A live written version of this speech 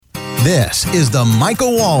This is the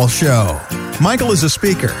Michael Wall Show. Michael is a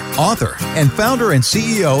speaker, author, and founder and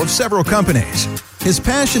CEO of several companies. His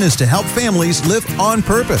passion is to help families live on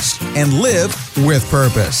purpose and live with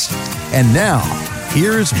purpose. And now,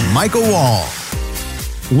 here's Michael Wall.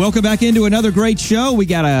 Welcome back into another great show. We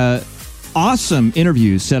got a awesome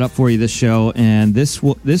interview set up for you this show, and this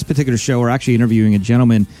particular show, we're actually interviewing a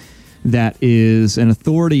gentleman that is an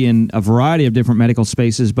authority in a variety of different medical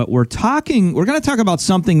spaces, but we're going to talk about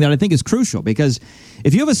something that I think is crucial, because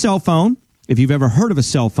if you have a cell phone, if you've ever heard of a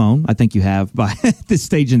cell phone, I think you have by this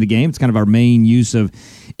stage in the game. It's kind of our main use of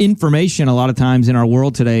information a lot of times in our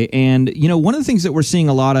world today. And, you know, one of the things that we're seeing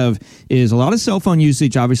a lot of is a lot of cell phone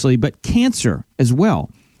usage, obviously, but cancer as well.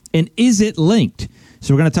 And is it linked?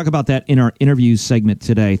 So we're going to talk about that in our interview segment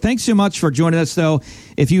today. Thanks so much for joining us, though.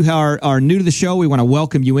 If you are new to the show, we want to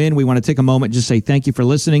welcome you in. We want to take a moment and just say thank you for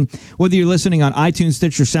listening. Whether you're listening on iTunes,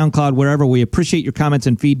 Stitcher, SoundCloud, wherever, we appreciate your comments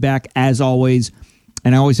and feedback as always.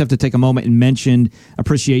 And I always have to take a moment and mention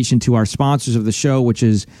appreciation to our sponsors of the show, which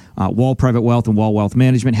is Wall Private Wealth and Wall Wealth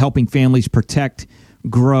Management, helping families protect,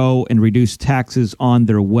 grow, and reduce taxes on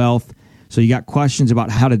their wealth. So you got questions about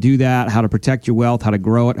how to do that, how to protect your wealth, how to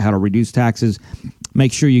grow it, how to reduce taxes.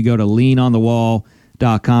 Make sure you go to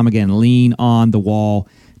leanonthewall.com. Again,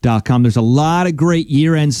 leanonthewall.com. There's a lot of great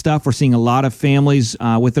year-end stuff. We're seeing a lot of families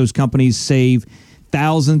with those companies save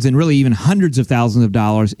thousands and really even hundreds of thousands of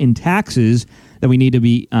dollars in taxes that we need to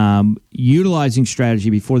be utilizing strategy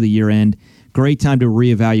before the year end. Great time to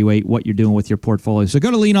reevaluate what you're doing with your portfolio. So go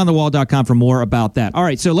to leanonthewall.com for more about that. All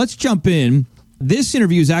right, so let's jump in. This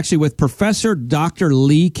interview is actually with Professor Dr.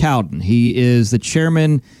 Lee Cowden. He is the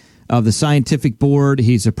chairman of the scientific board.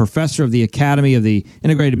 He's a professor of the Academy of the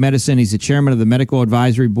Integrated Medicine. He's the chairman of the Medical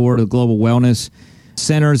Advisory Board of Global Wellness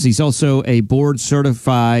Centers. He's also a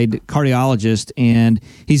board-certified cardiologist, and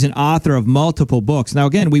he's an author of multiple books. Now,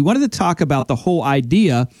 again, we wanted to talk about the whole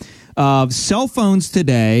idea of cell phones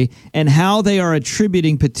today and how they are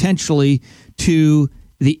attributing potentially to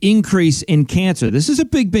the increase in cancer. This is a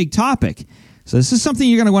big, big topic. So this is something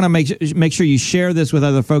you're going to want to make sure you share this with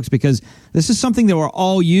other folks, because this is something that we're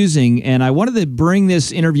all using. And I wanted to bring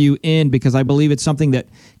this interview in because I believe it's something that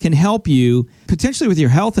can help you potentially with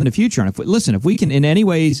your health in the future. And if we can in any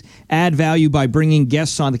ways add value by bringing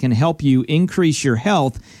guests on that can help you increase your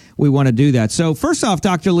health, we want to do that. So first off,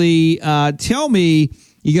 Dr. Lee, tell me,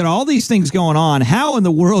 you got all these things going on. How in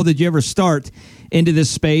the world did you ever start into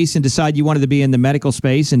this space and decide you wanted to be in the medical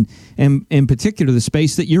space and in particular the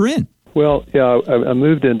space that you're in? Well, yeah, I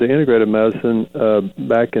moved into integrated medicine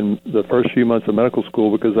back in the first few months of medical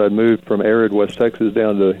school because I moved from arid West Texas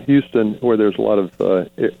down to Houston, where there's a lot of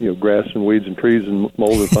grass and weeds and trees and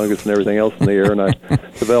mold and fungus and everything else in the air, and I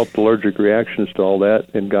developed allergic reactions to all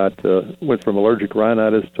that and went from allergic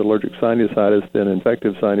rhinitis to allergic sinusitis, then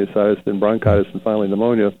infective sinusitis, then bronchitis, and finally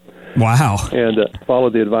pneumonia. Wow. And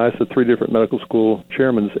followed the advice of 3 different medical school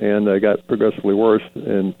chairmen, and got progressively worse.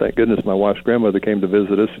 And thank goodness my wife's grandmother came to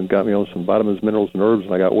visit us and got me on some vitamins, minerals, and herbs,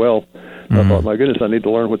 and I got well. Mm-hmm. I thought, my goodness, I need to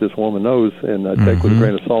learn what this woman knows, and I take with a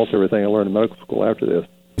grain of salt everything I learned in medical school after this.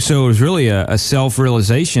 So it was really a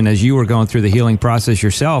self-realization as you were going through the healing process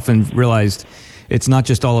yourself and realized it's not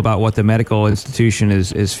just all about what the medical institution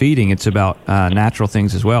is feeding. It's about natural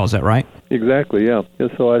things as well. Is that right? Exactly, yeah. And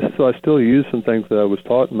so I still use some things that I was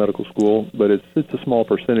taught in medical school, but it's a small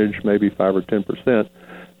percentage, maybe 5 or 10%.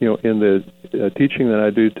 In the teaching that I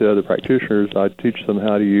do to other practitioners, I teach them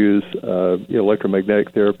how to use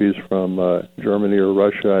electromagnetic therapies from Germany or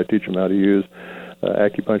Russia. I teach them how to use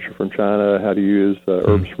acupuncture from China, how to use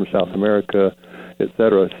herbs from South America,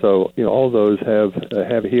 etc. So, all of those have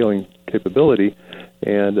healing capability,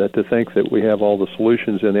 and to think that we have all the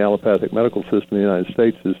solutions in the allopathic medical system in the United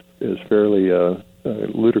States is fairly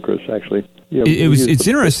ludicrous, actually. It's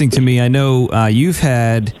interesting to me. I know you've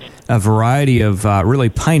had a variety of really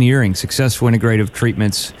pioneering, successful integrative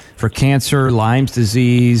treatments for cancer, Lyme's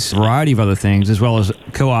disease, a variety of other things, as well as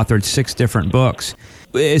co-authored 6 different books.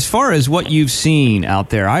 As far as what you've seen out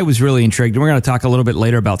there, I was really intrigued. And we're going to talk a little bit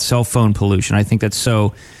later about cell phone pollution. I think that's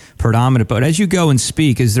so predominant. But as you go and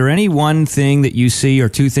speak, is there any one thing that you see or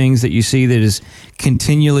 2 things that you see that is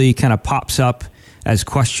continually kind of pops up as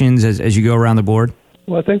questions as you go around the board?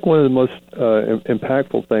 Well, I think one of the most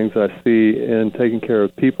impactful things I see in taking care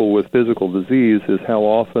of people with physical disease is how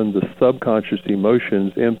often the subconscious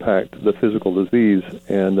emotions impact the physical disease.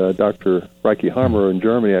 And Dr. Reiki Hammer in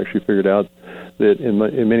Germany actually figured out that in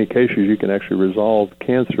many cases you can actually resolve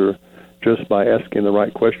cancer just by asking the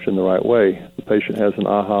right question the right way. The patient has an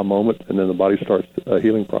aha moment, and then the body starts a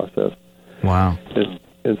healing process. Wow.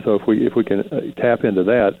 And so if we can tap into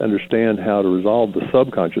that, understand how to resolve the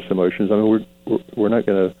subconscious emotions. I mean, we're not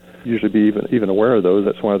going to usually be even aware of those.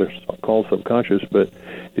 That's why they're called subconscious. But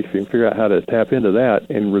if you can figure out how to tap into that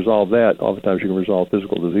and resolve that, oftentimes you can resolve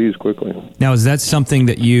physical disease quickly. Now, is that something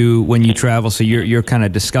that you, when you travel, so you're kind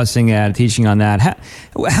of discussing that, teaching on that?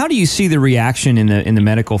 How do you see the reaction in the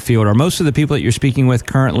medical field? Are most of the people that you're speaking with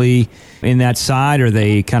currently in that side? Are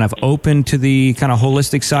they kind of open to the kind of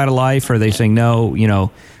holistic side of life? Or are they saying, no,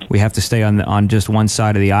 we have to stay on just one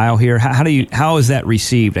side of the aisle here? How is that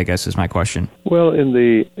received, I guess, is my question. Well, in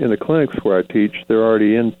the clinics where I teach, they're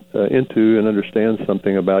already into and understand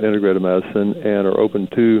something about integrative medicine and are open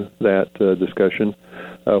to that discussion.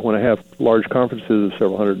 When I have large conferences of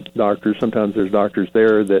several hundred doctors, sometimes there's doctors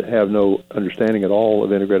there that have no understanding at all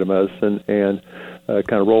of integrative medicine and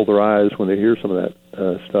kind of roll their eyes when they hear some of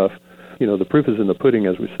that stuff. The proof is in the pudding,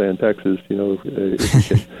 as we say in Texas. If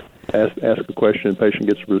you can ask a question and the patient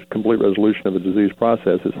gets a complete resolution of a disease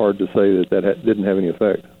process, it's hard to say that didn't have any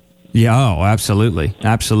effect. Yeah, oh, absolutely.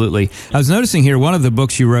 Absolutely. I was noticing here, one of the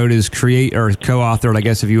books you wrote is co-authored, I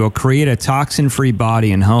guess, if you will, Create a Toxin-Free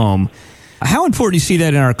Body and Home. How important do you see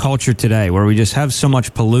that in our culture today, where we just have so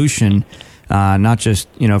much pollution, not just,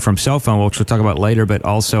 from cell phone, which we'll talk about later, but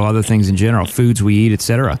also other things in general, foods we eat, et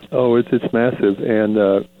cetera? Oh, it's massive, and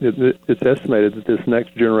it's estimated that this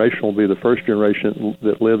next generation will be the first generation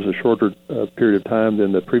that lives a shorter period of time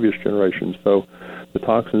than the previous generation. So the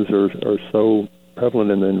toxins are so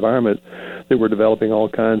prevalent in the environment that we're developing all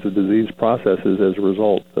kinds of disease processes as a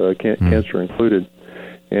result, cancer included.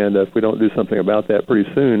 And if we don't do something about that pretty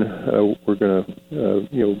soon, we're going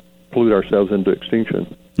to pollute ourselves into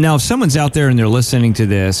extinction. Now, if someone's out there and they're listening to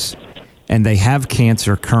this and they have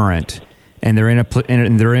cancer current, and they're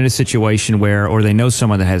in a situation where, or they know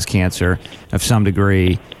someone that has cancer of some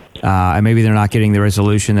degree, and maybe they're not getting the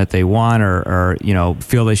resolution that they want or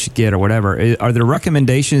feel they should get or whatever, are there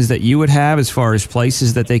recommendations that you would have as far as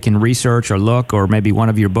places that they can research or look, or maybe one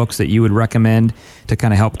of your books that you would recommend to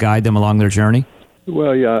kind of help guide them along their journey?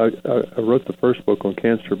 Well, yeah, I wrote the first book on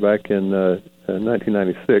cancer back in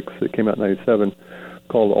 1996. It came out in 97,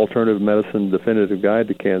 called Alternative Medicine Definitive Guide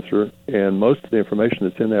to Cancer, and most of the information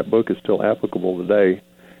that's in that book is still applicable today.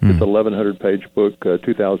 It's a 1,100-page book,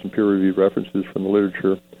 2,000 peer-reviewed references from the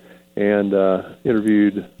literature, and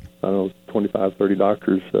interviewed, 25, 30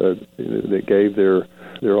 doctors that gave their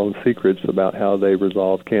own secrets about how they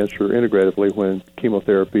resolve cancer integratively when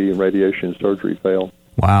chemotherapy and radiation and surgery fail.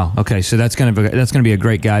 Wow. Okay, so that's going to be a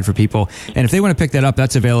great guide for people. And if they want to pick that up,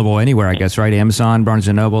 that's available anywhere, I guess, right? Amazon, Barnes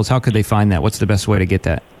 & Nobles. How could they find that? What's the best way to get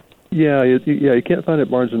that? Yeah, you can't find it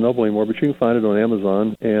at Barnes & Noble anymore, but you can find it on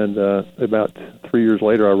Amazon. And about 3 years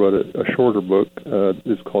later, I wrote a shorter book.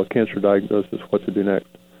 It's called Cancer Diagnosis: What to Do Next.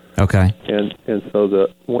 Okay. And so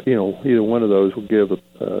either one of those will give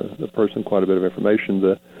the person quite a bit of information.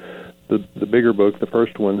 The bigger book, the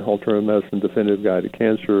first one, Alternative Medicine Definitive Guide to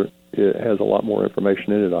Cancer, it has a lot more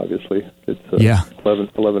information in it, obviously. It's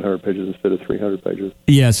 1,100 pages instead of 300 pages.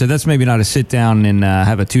 Yeah, so that's maybe not a sit down and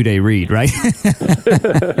have a 2-day read, right?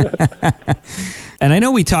 And I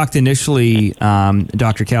know we talked initially,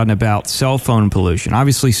 Dr. Cowden, about cell phone pollution.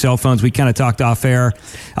 Obviously, cell phones, we kind of talked off air.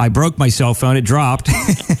 I broke my cell phone. It dropped.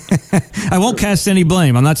 I won't cast any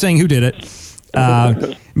blame. I'm not saying who did it.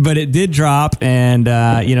 But it did drop, and,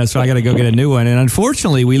 so I got to go get a new one. And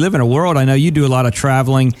unfortunately, we live in a world, I know you do a lot of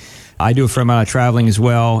traveling. I do a fair amount of traveling as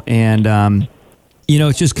well. And,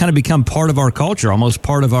 it's just kind of become part of our culture, almost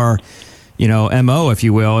part of our, MO, if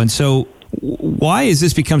you will. And so why has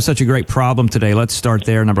this become such a great problem today? Let's start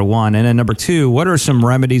there, number one. And then number two, what are some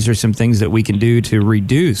remedies or some things that we can do to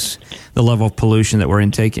reduce the level of pollution that we're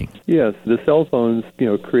intaking? Yes, the cell phones,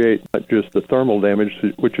 create not just the thermal damage,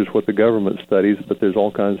 which is what the government studies, but there's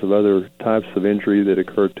all kinds of other types of injury that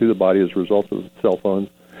occur to the body as a result of cell phones.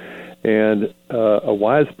 And a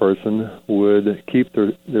wise person would keep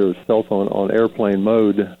their cell phone on airplane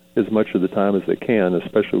mode as much of the time as they can,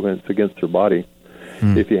 especially when it's against their body.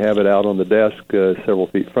 If you have it out on the desk several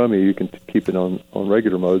feet from you, you can keep it on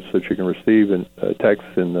regular mode so that you can receive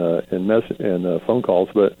texts and phone calls.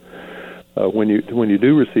 But when you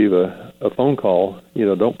do receive a phone call,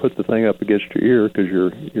 don't put the thing up against your ear because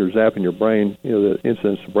you're zapping your brain. The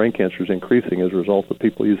incidence of brain cancer is increasing as a result of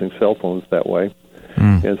people using cell phones that way.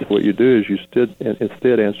 And so what you do is you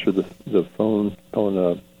instead answer the phone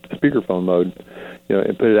on speakerphone mode,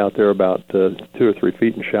 and put it out there about 2 or 3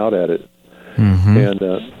 feet and shout at it.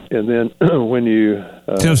 And then when you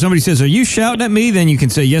so if somebody says, "Are you shouting at me?" then you can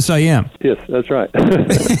say, "Yes, I am." Yes, that's right.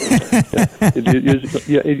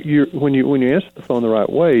 When you answer the phone the right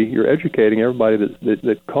way, you're educating everybody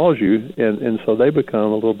that calls you, and so they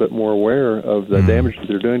become a little bit more aware of the damage that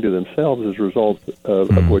they're doing to themselves as a result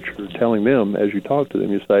of what you're telling them as you talk to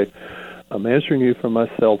them. You say, I'm answering you from my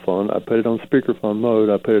cell phone. I put it on speakerphone mode.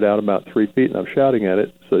 I put it out about 3 feet, and I'm shouting at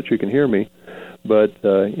it so that you can hear me. But,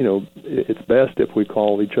 it's best if we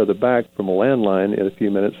call each other back from a landline in a few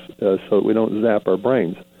minutes so that we don't zap our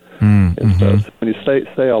brains. And so when you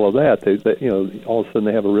say all of that, they, all of a sudden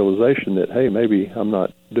they have a realization that, hey, maybe I'm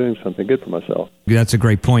not doing something good for myself. That's a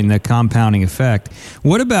great point, and that compounding effect.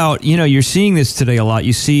 What about, you're seeing this today a lot.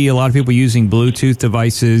 You see a lot of people using Bluetooth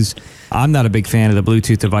devices. I'm not a big fan of the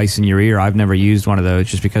Bluetooth device in your ear. I've never used one of those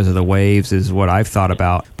just because of the waves is what I've thought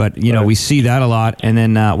about. But, Right. we see that a lot. And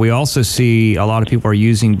then we also see a lot of people are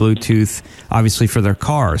using Bluetooth, obviously, for their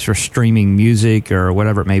cars, for streaming music or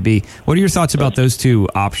whatever it may be. What are your thoughts about those two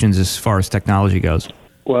options as far as technology goes?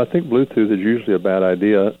 Well, I think Bluetooth is usually a bad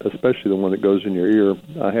idea, especially the one that goes in your ear.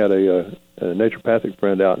 I had a naturopathic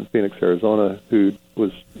friend out in Phoenix, Arizona, who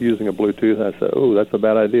was using a Bluetooth. I said, "Oh, that's a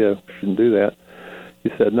bad idea. Shouldn't do that."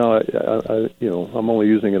 He said, "No, I'm only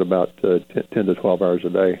using it about 10 to 12 hours a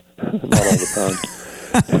day, not all the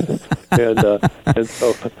time." and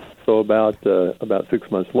so about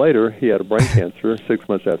 6 months later, he had a brain cancer. 6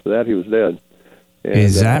 months after that, he was dead. And,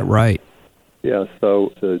 is that right? Yeah,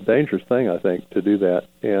 so it's a dangerous thing, I think, to do that.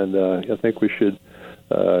 And I think we should,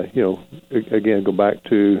 again, go back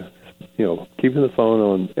to, keeping the phone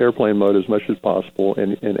on airplane mode as much as possible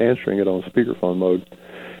and answering it on speakerphone mode.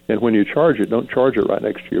 And when you charge it, don't charge it right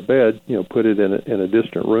next to your bed. Put it in a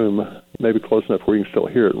distant room, maybe close enough where you can still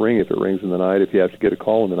hear it ring if it rings in the night, if you have to get a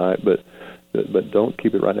call in the night. But don't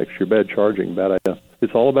keep it right next to your bed charging. Bad idea.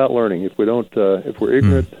 It's all about learning. If we don't, if we're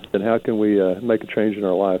ignorant, then how can we make a change in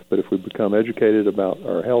our life? But if we become educated about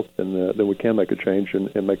our health, then we can make a change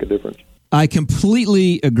and make a difference. I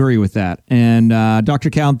completely agree with that. And Dr.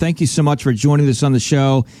 Cowden, thank you so much for joining us on the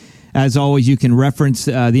show. As always, you can reference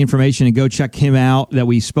the information and go check him out that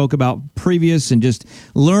we spoke about previous and just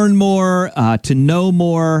learn more, to know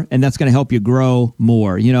more, and that's going to help you grow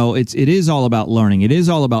more. It is all about learning. It is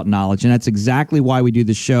all about knowledge, and that's exactly why we do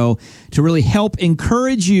the show, to really help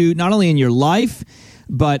encourage you not only in your life,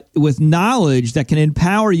 but with knowledge that can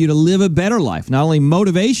empower you to live a better life. Not only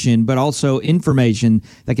motivation, but also information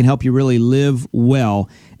that can help you really live well.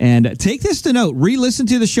 And take this to note, re-listen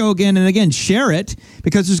to the show again and again, share it,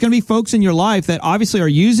 because there's going to be folks in your life that obviously are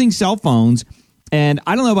using cell phones. And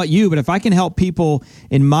I don't know about you, but if I can help people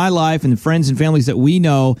in my life and the friends and families that we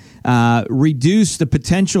know reduce the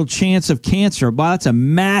potential chance of cancer, well, that's a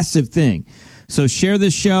massive thing. So share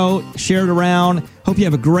this show, share it around. Hope you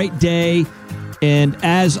have a great day. And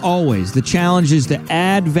as always, the challenge is to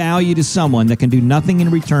add value to someone that can do nothing in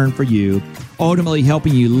return for you, ultimately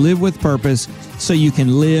helping you live with purpose so you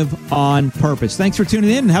can live on purpose. Thanks for tuning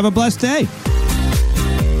in and have a blessed day.